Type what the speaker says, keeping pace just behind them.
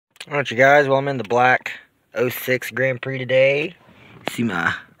Alright, you guys, well, I'm in the black 06 Grand Prix today. See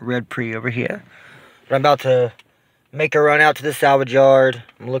my red Prix over here. But I'm about to make a run out to the salvage yard.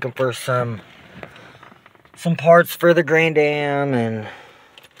 I'm looking for some parts for the Grand Am, and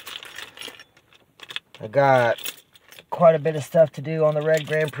I got quite a bit of stuff to do on the red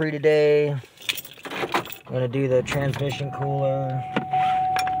Grand Prix today. I'm gonna do the transmission cooler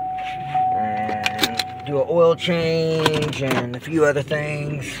and do an oil change and a few other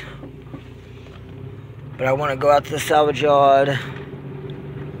things. But I want to go out to the salvage yard and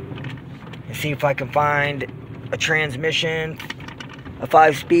see if I can find a transmission, a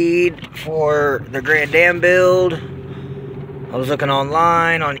 5-speed for the Grand Am build. I was looking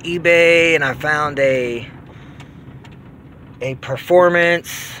online on eBay and I found a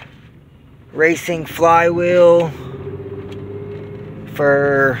performance racing flywheel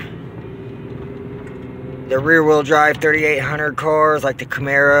for the rear wheel drive 3800 cars like the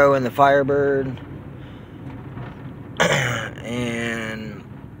Camaro and the Firebird. And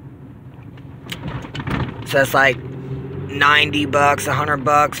so that's like $90,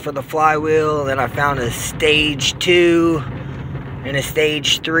 $100 for the flywheel. And then I found a stage 2 and a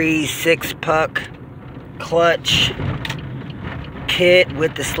stage 3 6-puck clutch kit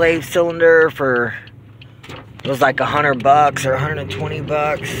with the slave cylinder for, it was like $100 or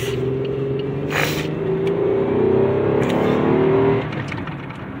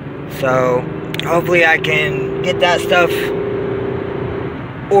 $120. So hopefully I can get that stuff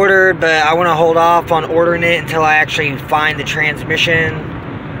ordered, but I want to hold off on ordering it until I actually find the transmission.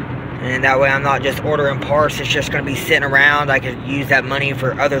 And that way I'm not just ordering parts, it's just going to be sitting around. I could use that money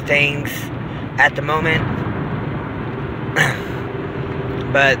for other things at the moment.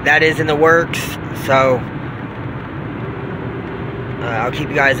 But that is in the works, so I'll keep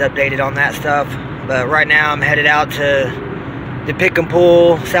you guys updated on that stuff. But right now I'm headed out to the Pick and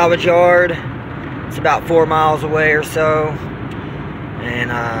Pull salvage yard. It's about 4 miles away or so.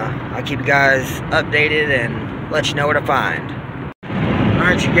 And I'll keep you guys updated and let you know what I find.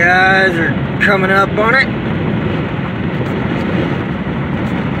 Alright, you guys are coming up on it.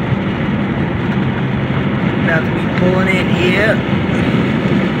 About to be pulling in here.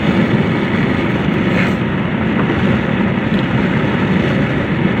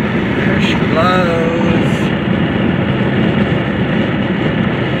 There she blows.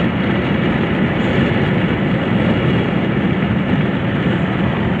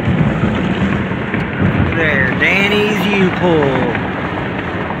 There, Danny's U-Pull.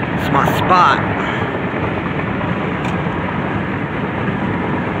 It's my spot.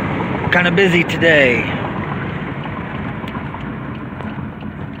 Kind of busy today.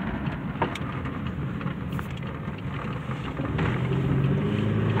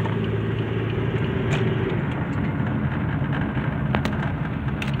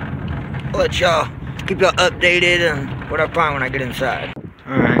 I'll let y'all keep y'all updated on what I find when I get inside.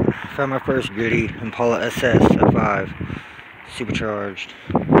 Alright, found my first goodie, Impala SS F5, supercharged.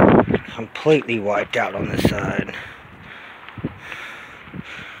 Completely wiped out on this side.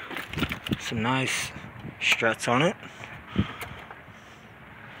 Some nice struts on it.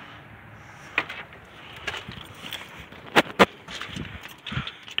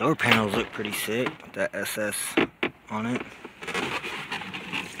 Door panels look pretty sick with that SS on it.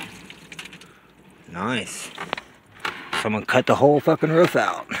 Nice. Someone cut the whole fucking roof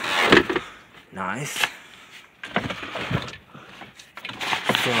out. Nice.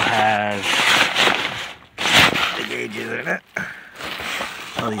 Still has the gauges in it.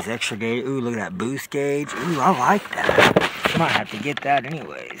 All these extra gauges. Ooh, look at that boost gauge. Ooh, I like that. I might have to get that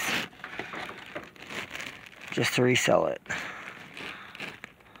anyways. Just to resell it.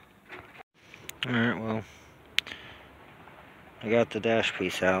 Alright, well. I got the dash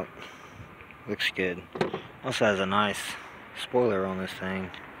piece out. Looks good. Also has a nice spoiler on this thing.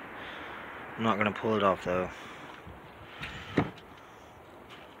 I'm not going to pull it off though. This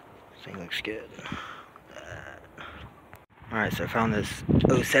thing looks good. Alright, so I found this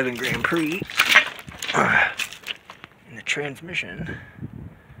 07 Grand Prix. And the transmission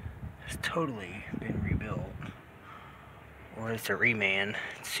has totally been rebuilt. Or it's a reman.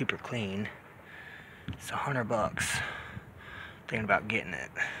 It's super clean. It's $100. Thinking about getting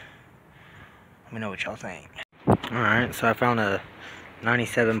it. Let me know what y'all think. Alright, so I found a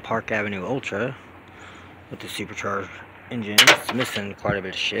 97 Park Avenue Ultra with the supercharged engine. It's missing quite a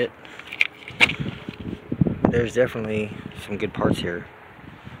bit of shit. There's definitely some good parts here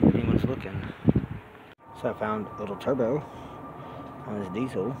if anyone's looking. So I found a little turbo on this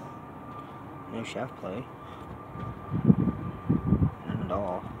diesel. No shaft play. None at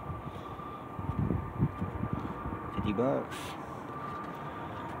all. $50.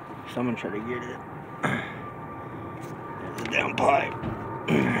 Someone try to get it. There's a down pipe.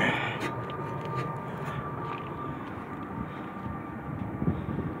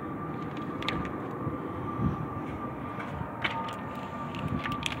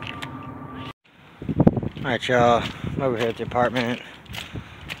 Alright, y'all, I'm over here at the apartment.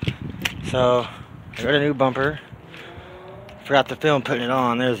 So, I got a new bumper. Forgot to film putting it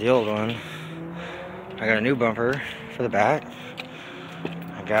on. There's the old one. I got a new bumper for the back.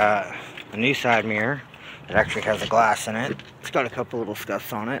 I got a new side mirror that actually has a glass in it. It's got a couple little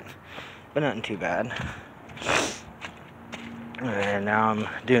scuffs on it, but nothing too bad. And now I'm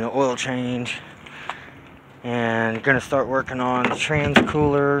doing an oil change and gonna start working on the trans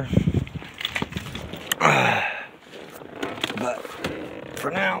cooler. But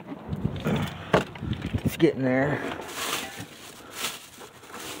for now, it's getting there.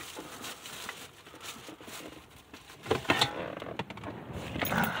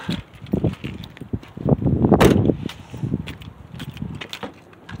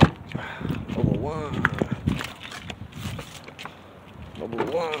 Bubble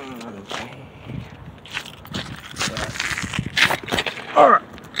one. Okay. All right.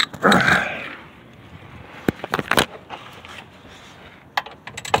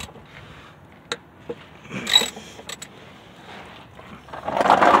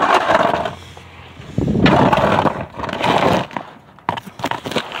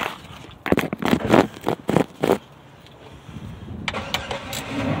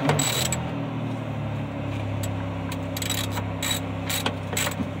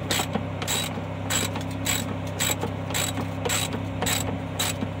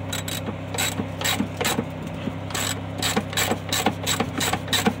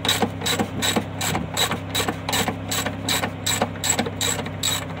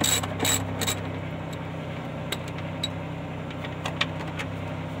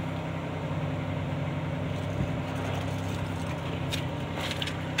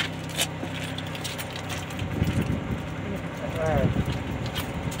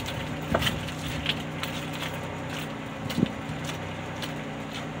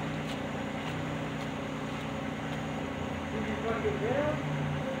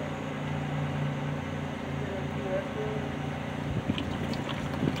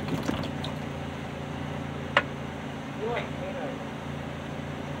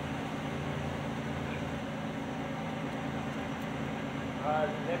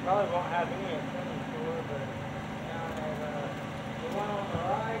 They probably won't have any at the store, but down at the one on the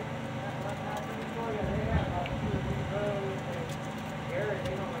right, that left half of the store, yeah, they have like 2 or 3 rows, and Gary,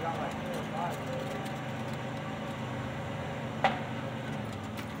 they only got like 4 or 5 rows.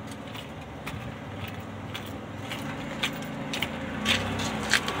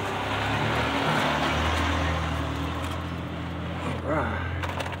 Alright.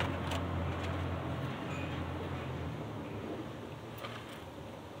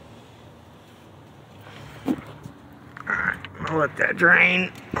 I'll let that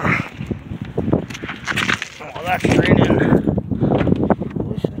drain. While that's draining,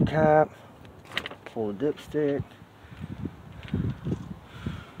 loosen the cap, pull the dipstick.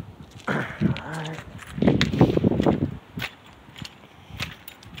 Alright.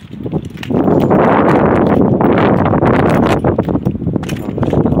 On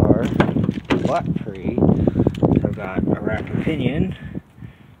this car, black tree. So I've got a rack and pinion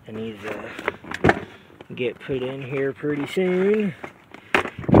that needs to get put in here pretty soon.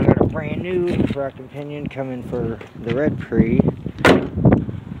 I got a brand new rack and pinion coming for the red pre.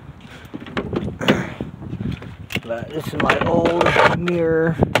 But this is my old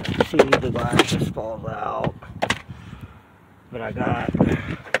mirror. See, the glass just falls out. But I got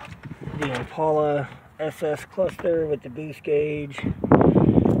the Impala SS cluster with the boost gauge.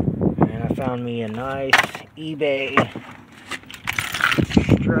 And I found me a nice eBay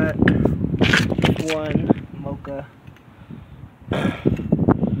strut. One mocha.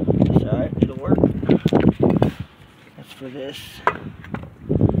 So it'll work. That's for this.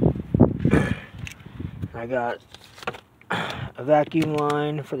 I got a vacuum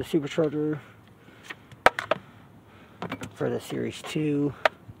line for the supercharger for the Series 2,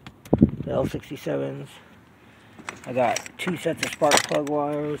 the L67s. I got 2 sets of spark plug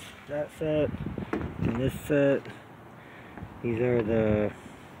wires, that set and this set. These are the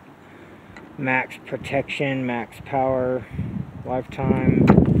max protection, max power, lifetime.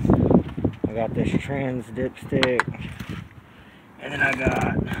 I got this trans dipstick, and then I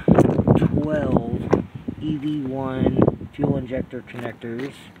got 12 EV1 fuel injector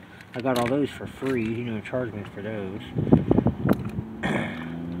connectors. I got all those for free. He didn't even charge me for those.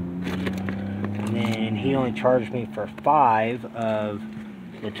 And then he only charged me for 5 of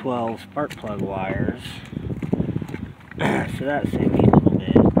the 12 spark plug wires. So that saved me a little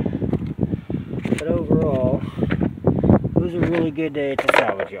bit. But overall, it was a really good day at the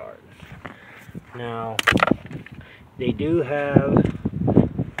salvage yard. Now, they do have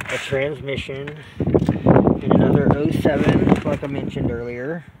a transmission and another 07, like I mentioned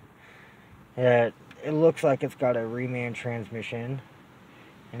earlier, that it looks like it's got a reman transmission,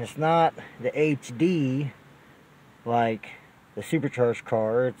 and it's not the HD like the supercharged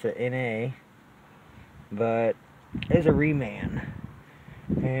car, it's a NA, but it's a reman,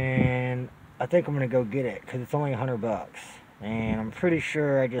 and I think I'm gonna go get it because it's only $100, and I'm pretty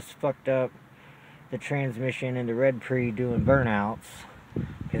sure I just fucked up the transmission in the Red Pre doing burnouts,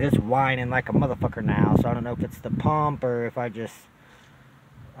 because it's whining like a motherfucker now. So I don't know if it's the pump or if I just,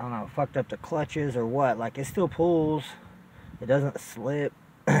 I don't know, fucked up the clutches or what. Like, it still pulls, it doesn't slip,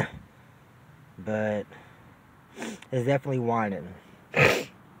 but it's definitely whining.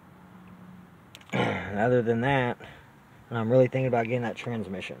 And other than that, I'm really thinking about getting that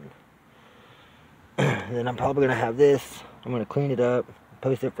transmission. Then I'm probably gonna have this, I'm gonna clean it up,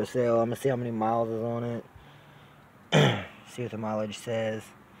 post it for sale. I'm gonna see how many miles is on it. See what the mileage says.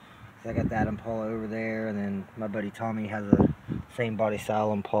 So I got that Impala over there, and then my buddy Tommy has a same body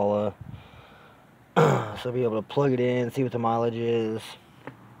style Impala. So I'll be able to plug it in, see what the mileage is,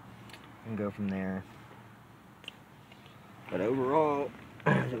 and go from there. But overall,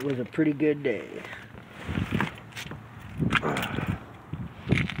 it was a pretty good day.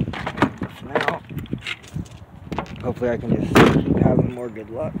 So now, hopefully I can just keep having more good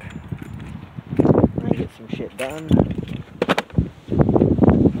luck and get some shit done.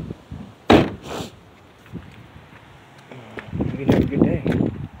 Maybe have a good day.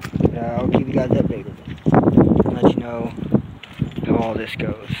 I'll keep you guys updated and let you know how all this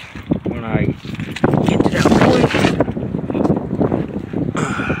goes when I get to that point.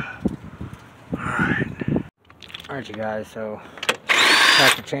 Alright you guys, so I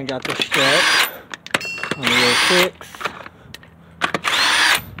have to change out the strut on the 06.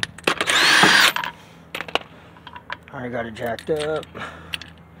 I got it jacked up.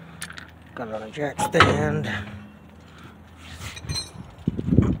 Got it on a jack stand.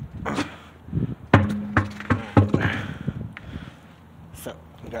 So,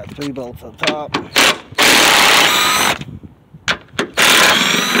 we got 3 bolts on top.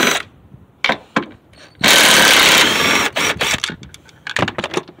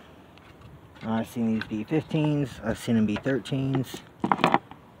 I've seen these B15s, I've seen them B13s,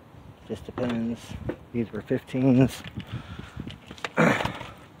 just depends. These were 15s.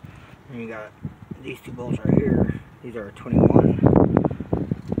 And you got these 2 bolts right here, these are 21.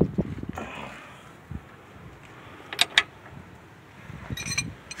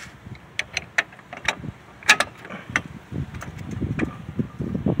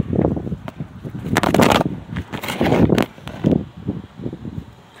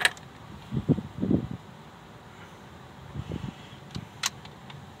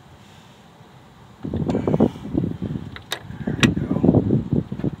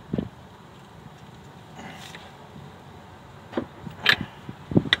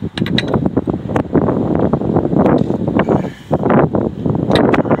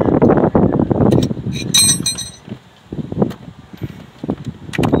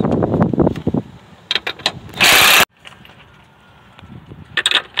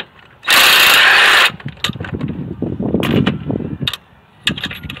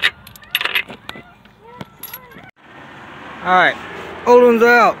 Alright, old one's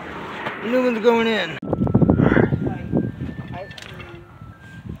out, new one's going in.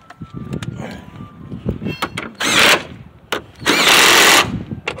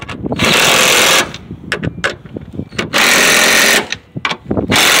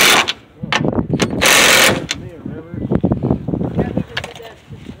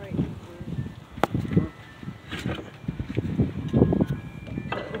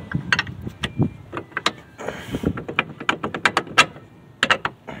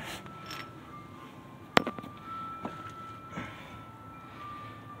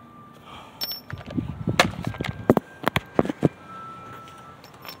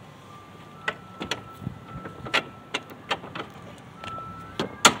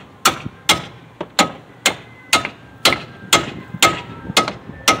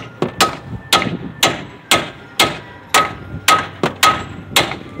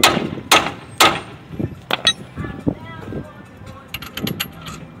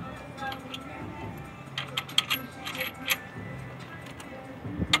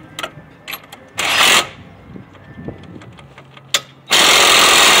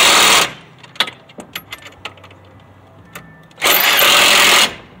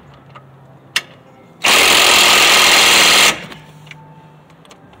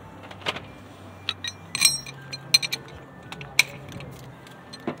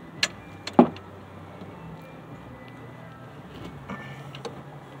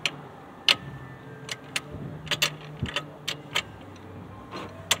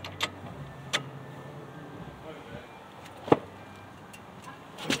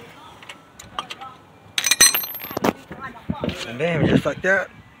 bam, just like that,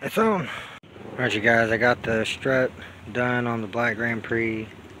 it's on. Alright you guys, I got the strut done on the Black Grand Prix.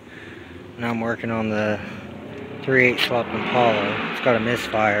 Now I'm working on the 3/8 slop Impala. It's got a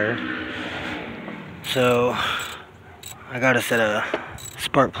misfire. So I got a set of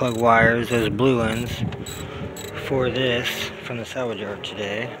spark plug wires, those blue ones, for this from the salvage yard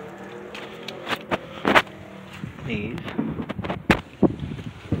today. These.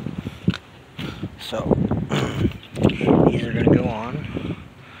 So these are going to go on.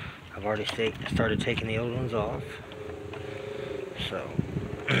 I've already started taking the old ones off. So,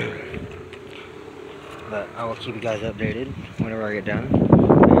 but I will keep you guys updated whenever I get done.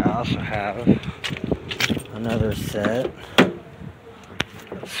 I also have another set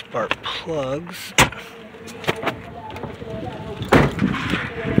of spark plugs.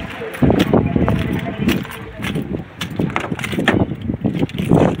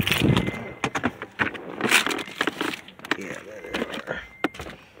 Yeah, there they are.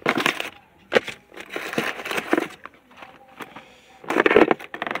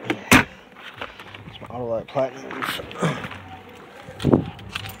 It's my Autolite Platinums. So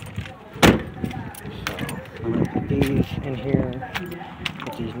I'm gonna put these in here,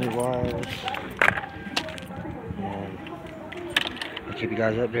 put these new wires, and I'll keep you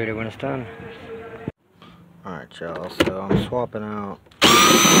guys updated when it's done. Alright y'all, so I'm swapping out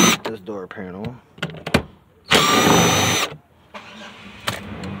this door panel.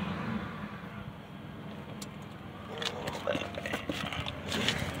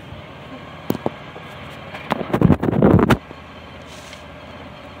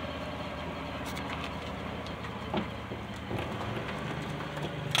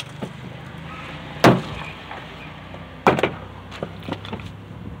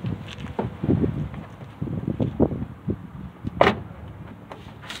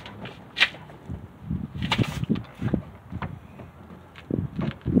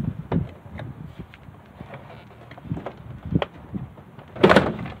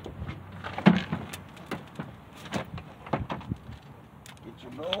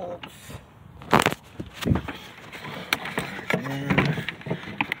 Bolts, and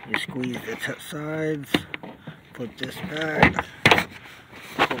you squeeze the sides, flip this back,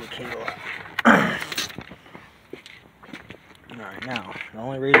 pull the cable out. Alright, now the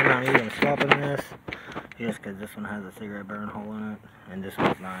only reason I'm even swapping this is because this one has a cigarette burn hole in it and this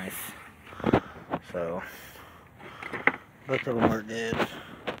one's nice, so both of them work good.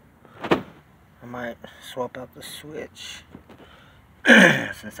 I might swap out the switch.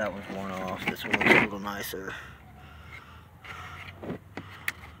 Since that one's worn off, this one looks a little nicer.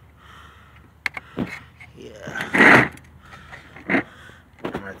 Yeah. I'm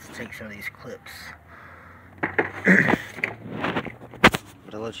gonna take some of these clips. But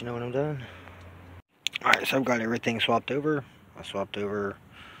I'll let you know when I'm done. Alright, so I've got everything swapped over. I swapped over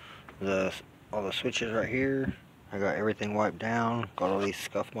all the switches right here. I got everything wiped down. Got all these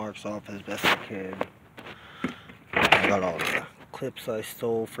scuff marks off as best I could. I got all the clips I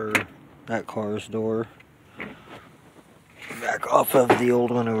stole for that car's door back off of the old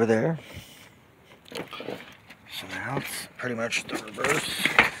one over there. So now it's pretty much the reverse.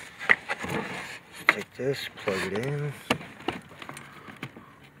 Take this, plug it in,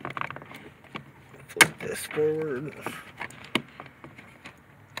 flip this forward,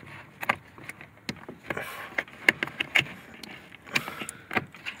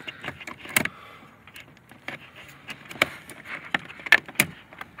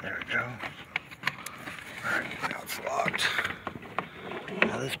 there we go. Alright, now it's locked.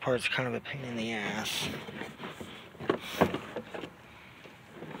 Now this part's kind of a pain in the ass.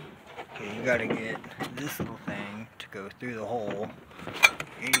 Okay, you gotta get this little thing to go through the hole,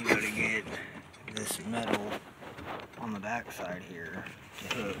 and you gotta get this metal on the back side here to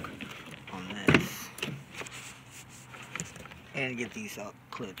hook on this, and get these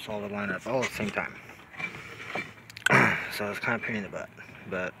clips all to line up all at the same time. So it's kind of a pain in the butt,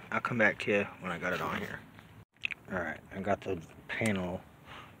 but I'll come back to you when I got it on here. Alright, I got the panel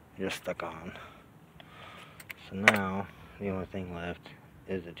just stuck on. So now the only thing left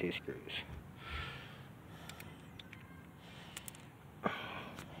is the 2 screws.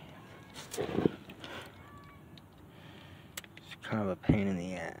 It's kind of a pain in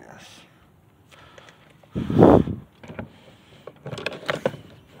the ass. There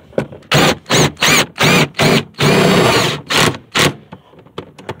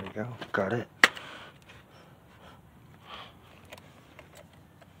we go, got it.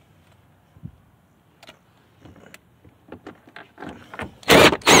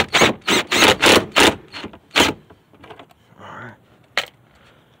 Alright,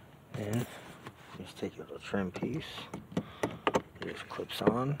 and just take a little trim piece, clips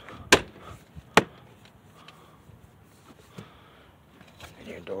on. And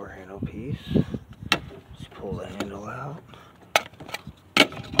your door handle piece. Just pull the handle out.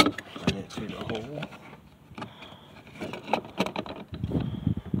 Run it through the hole.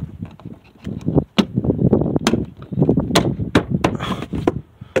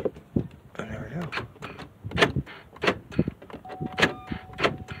 And there we go.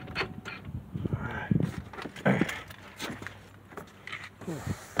 Alright.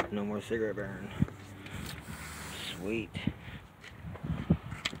 No more cigarette burn. Sweet.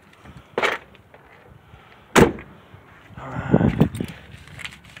 Alright.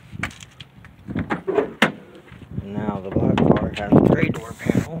 Now the black car has a gray door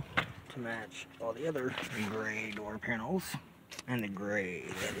panel to match all the other gray door panels and the gray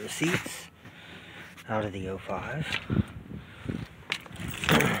leather seats out of the 05.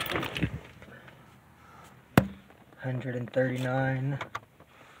 139,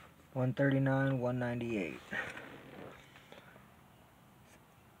 139, 198.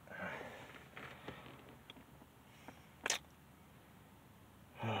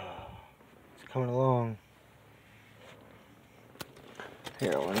 It's coming along.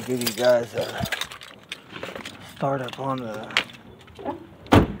 Here, I want to give you guys a startup on the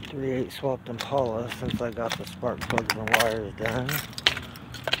 3/8 swapped Impala since I got the spark plugs and wires done.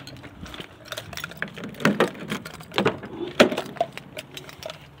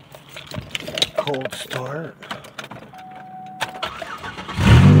 Cold start.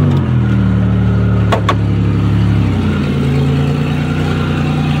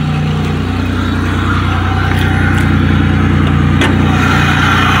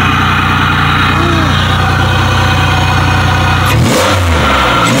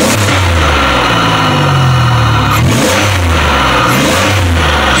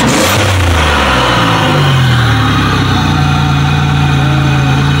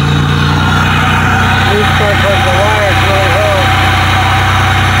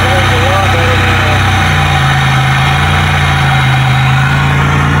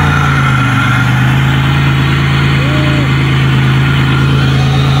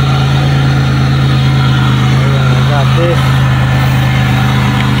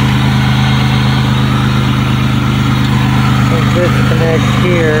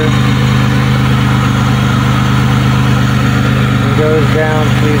 Here and goes down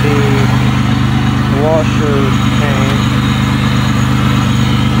to the washer tank.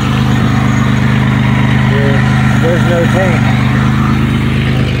 There's no tank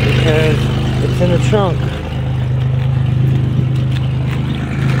because it's in the trunk.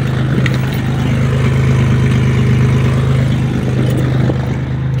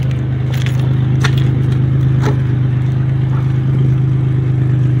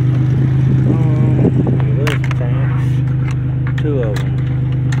 Two of them.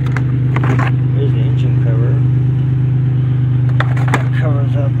 There's the engine cover. That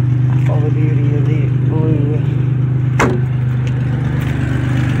covers up all the beauty of the blue.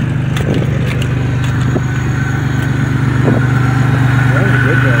 That was a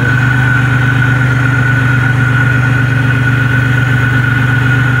good guy.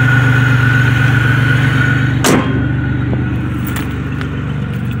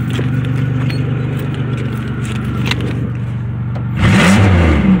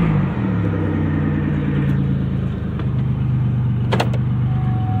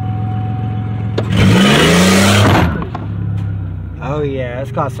 Oh yeah,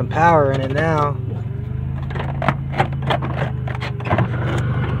 it's got some power in it now.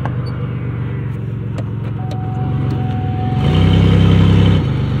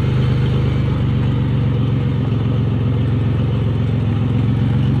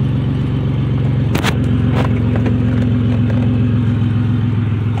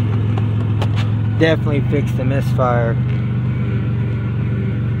 Definitely fixed the misfire.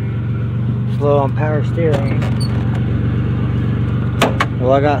 Slow on power steering.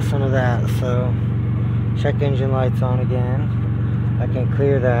 Well, I got some of that, so check engine lights on again. I can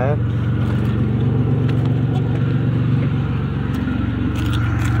clear that.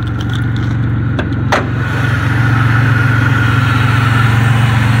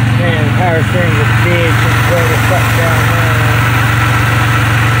 Man, power steering is big, just way to suck down there.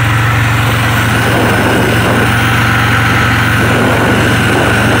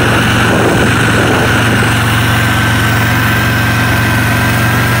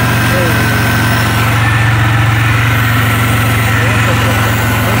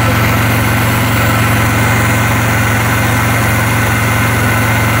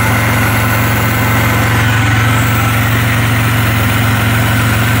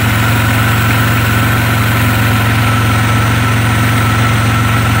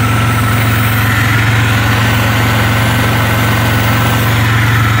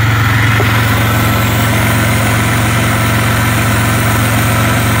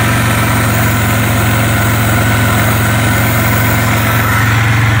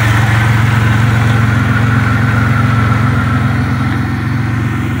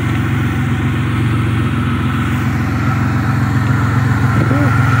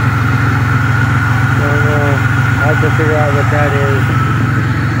 that is.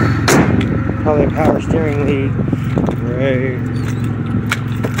 Probably a power steering lead. Right.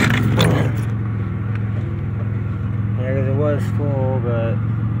 Yeah, because it was full, but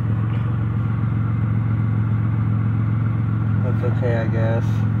that's okay, I guess.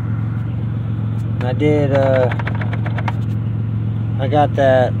 And I got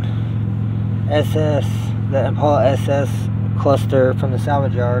that the Impala SS cluster from the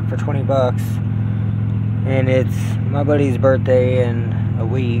salvage yard for 20 bucks. And it's my buddy's birthday in a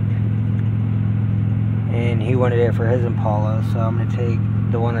week. And he wanted it for his Impala, so I'm going to take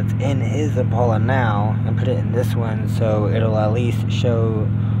the one that's in his Impala now and put it in this one, so it'll at least show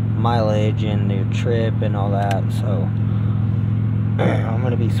mileage and the trip and all that. So I'm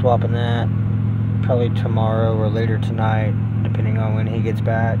going to be swapping that probably tomorrow or later tonight, depending on when he gets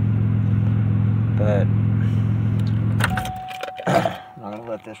back. But I'm not going to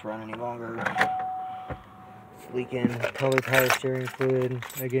let this run any longer. It's leaking, probably power steering fluid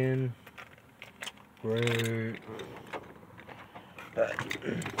again. Great. But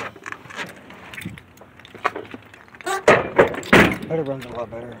it runs a lot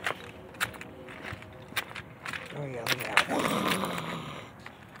better. Oh yeah, look at that.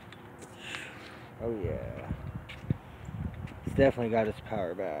 Oh yeah. It's definitely got its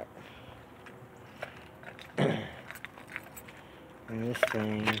power back. And this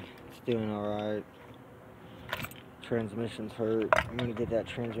thing, it's doing alright. Transmission's hurt. I'm gonna get that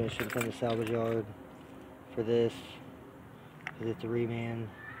transmission from the salvage yard for this. Because it's a reman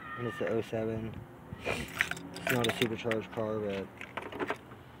and it's a 07. It's not a supercharged car, but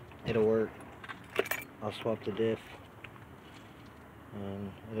it'll work. I'll swap the diff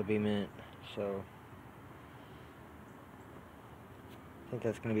and it'll be mint. So I think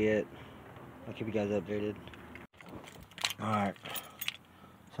that's gonna be it. I'll keep you guys updated. Alright.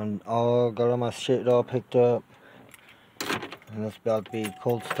 So I'm got all my shit all picked up. And that's about to be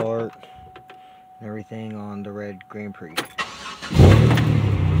cold start and everything on the red Grand Prix.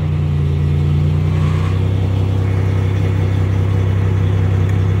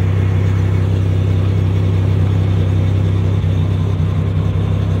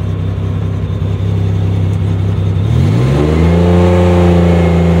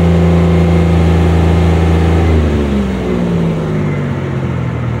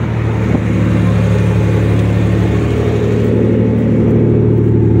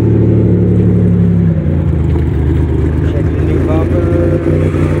 Check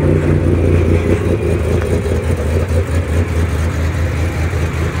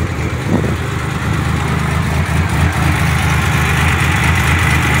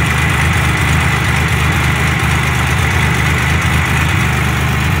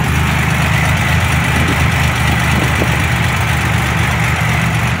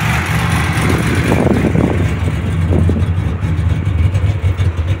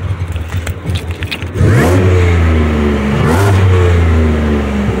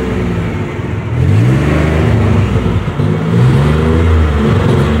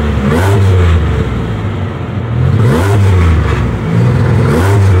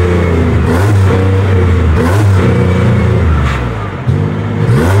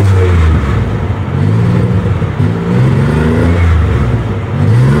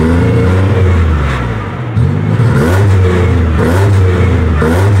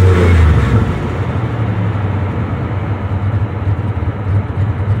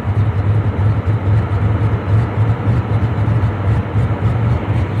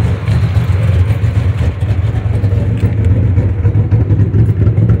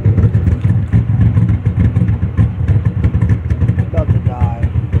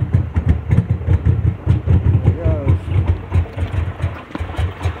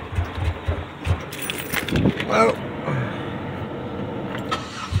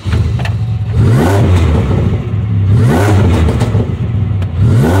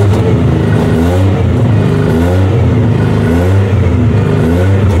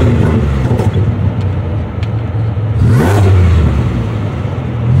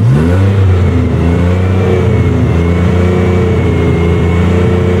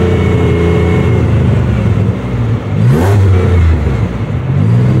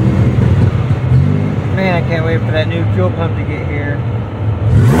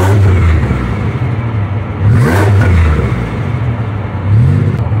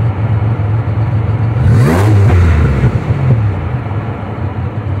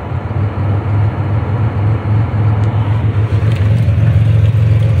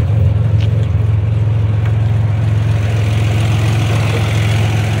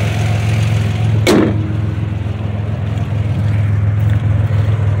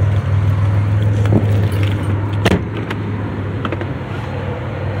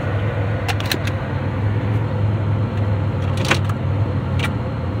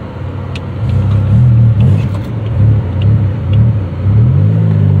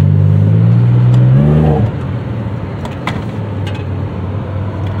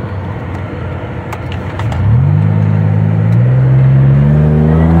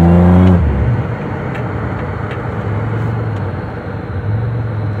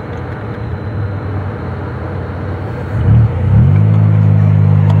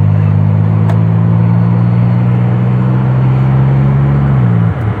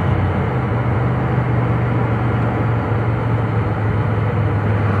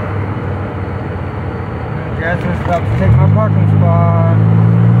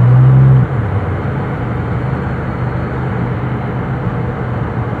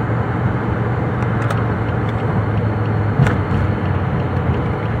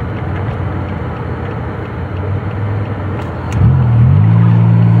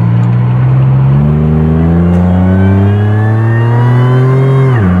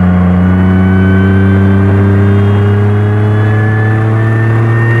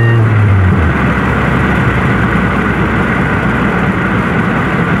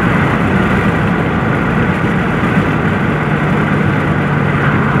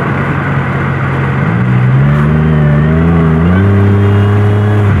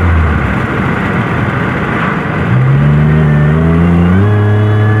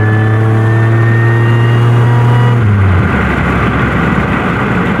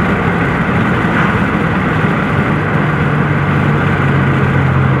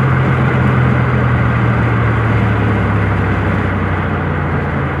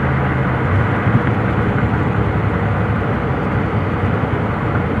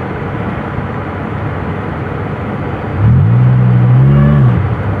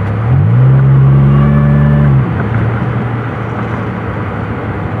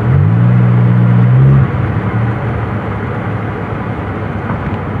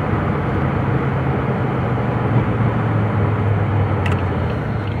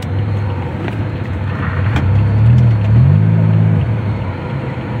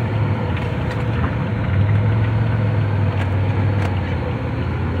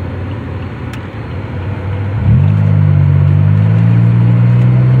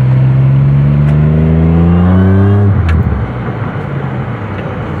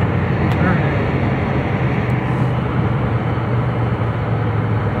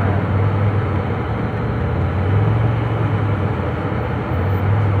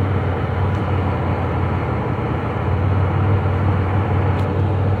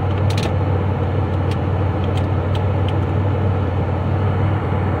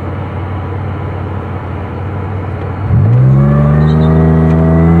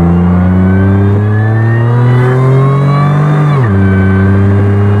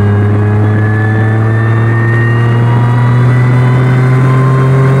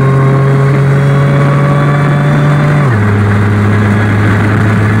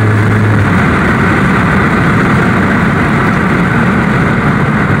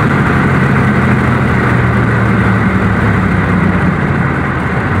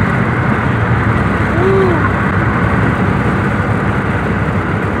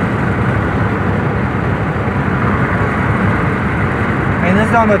And this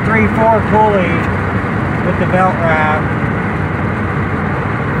is on the 3/4 pulley with the belt wrap.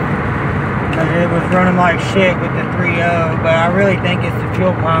 Because it was running like shit with the 3.0, but I really think it's the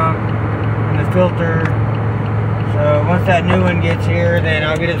fuel pump and the filter. So once that new one gets here, then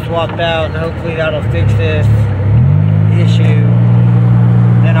I'll get it swapped out, and hopefully that'll fix this issue.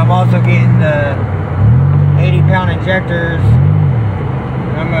 Then I'm also getting the 80-pound injectors.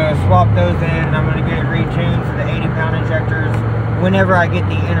 I'm going to swap those in, and I'm going to get it retuned for the 80-pound injectors whenever I get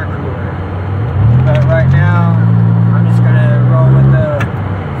the intercooler. But right now, I'm just going to roll with the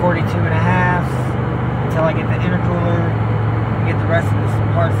 42.5 until I get the intercooler and get the rest of the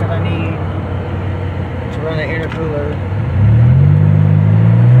parts that I need to run the intercooler.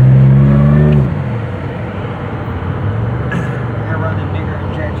 I run the bigger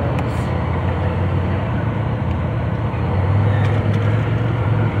injections.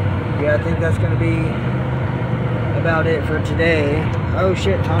 Yeah, I think that's going to be about it for today. Oh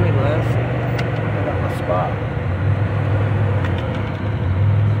shit, Tommy left. I got my spot.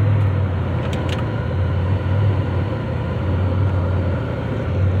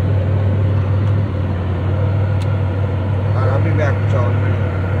 I'll be back with y'all in a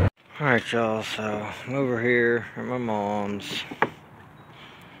minute. Alright y'all, so I'm over here at my mom's.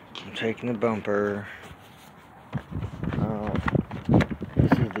 I'm taking the bumper.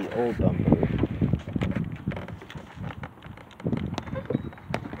 This is the old bumper.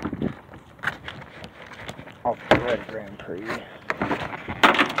 Off the red Grand Prix.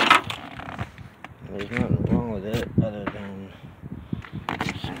 There's nothing wrong with it other than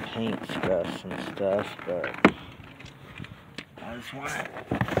some paint scuffs and stuff, but I just want it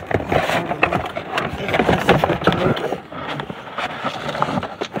as nice as I can make it.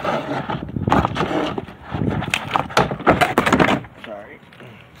 Sorry.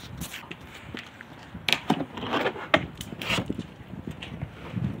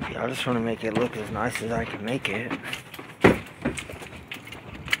 Yeah, I just want to make it look as nice as I can make it.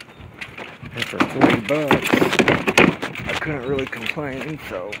 And for $40, I couldn't really complain,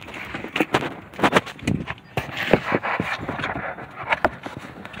 so.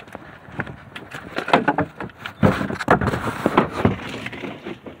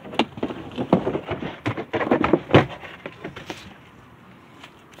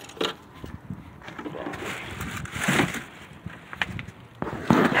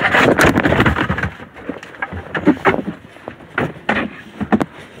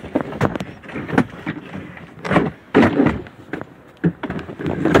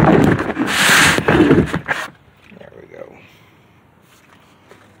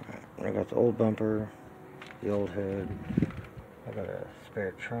 I got the old bumper, the old hood, I got a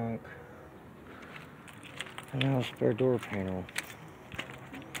spare trunk, and now a spare door panel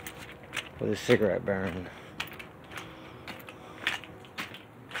with a cigarette burn.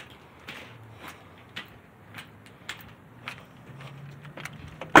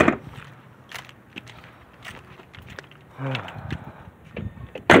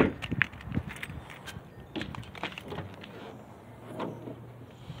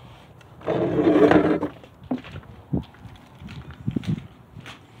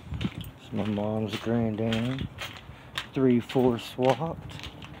 My mom's Grand Am 3/4 swapped.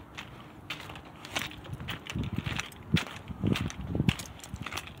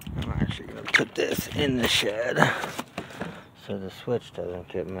 I'm actually going to put this in the shed so the switch doesn't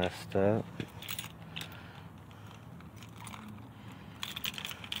get messed up.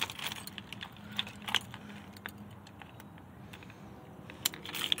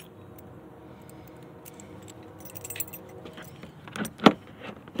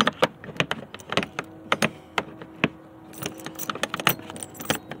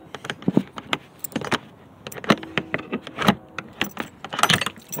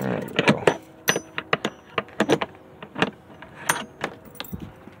 There we go.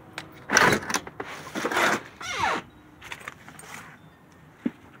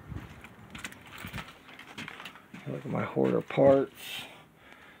 Look at my hoarder parts.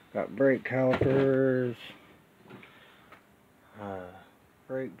 Got brake calipers,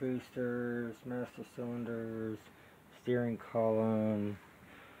 brake boosters, master cylinders, steering column,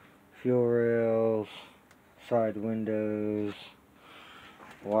 fuel rails, side windows,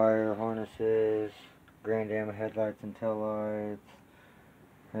 wire harnesses, Grand Am headlights and taillights.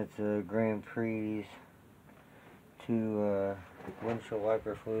 That's a Grand Prix, 2 windshield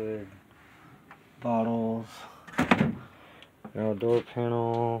wiper fluid bottles, door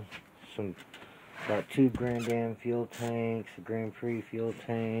panel, got 2 Grand Am fuel tanks, a Grand Prix fuel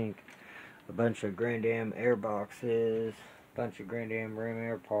tank, a bunch of Grand Am air boxes, a bunch of Grand Am rim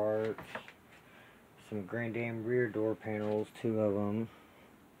air parts, some Grand Am rear door panels, 2 of them.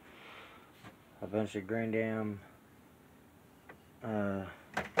 a bunch of Grand Am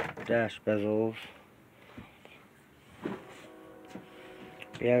dash bezels.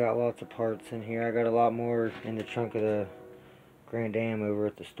 Yeah, I got lots of parts in here. I got a lot more in the trunk of the Grand Am over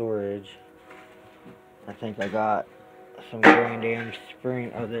at the storage. I think I got some Grand Am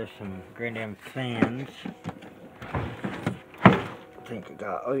spring. Oh, there's some Grand Am fans. I think I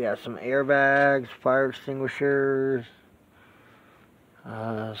got, oh yeah, some airbags, fire extinguishers,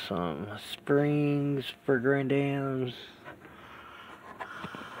 some springs for Grand Ams.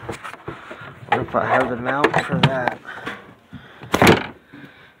 What if I have the mount for that?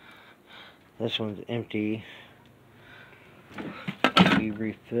 This one's empty. Be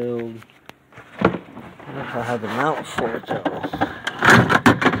refilled. What if I have the mount for it though?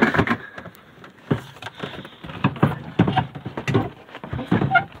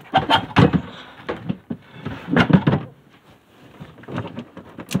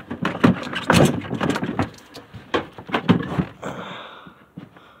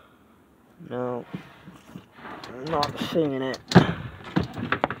 No, I'm not seeing it.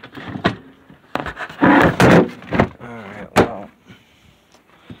 Alright, well,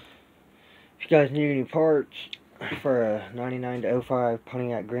 if you guys need any parts for a 99 to 05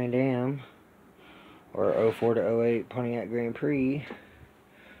 Pontiac Grand Am or 04 to 08 Pontiac Grand Prix,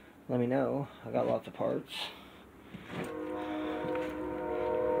 let me know. I got lots of parts.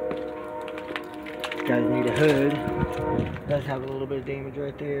 If you guys need a hood, it does have a little bit of damage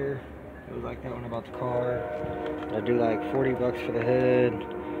right there. It was like that when I bought the car. I do like 40 bucks for the hood.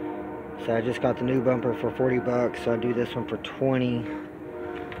 So I just got the new bumper for 40 bucks. So I do this one for 20.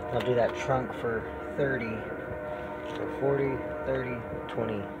 I'll do that trunk for 30. So 40, 30,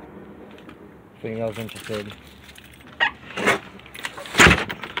 20. If any of y'all's interested.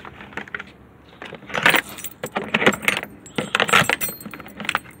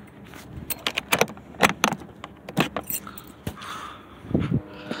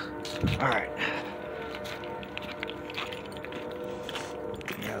 Alright.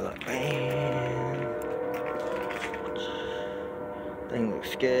 Yeah, look, man. Thing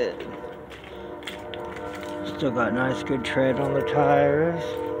looks good. Still got nice good tread on the tires.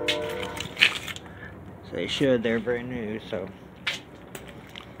 So they should, they're brand new, so.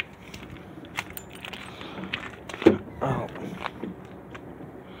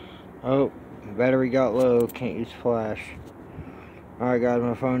 Oh, battery got low, can't use flash. Alright guys,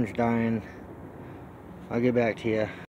 my phone's dying. I'll get back to you.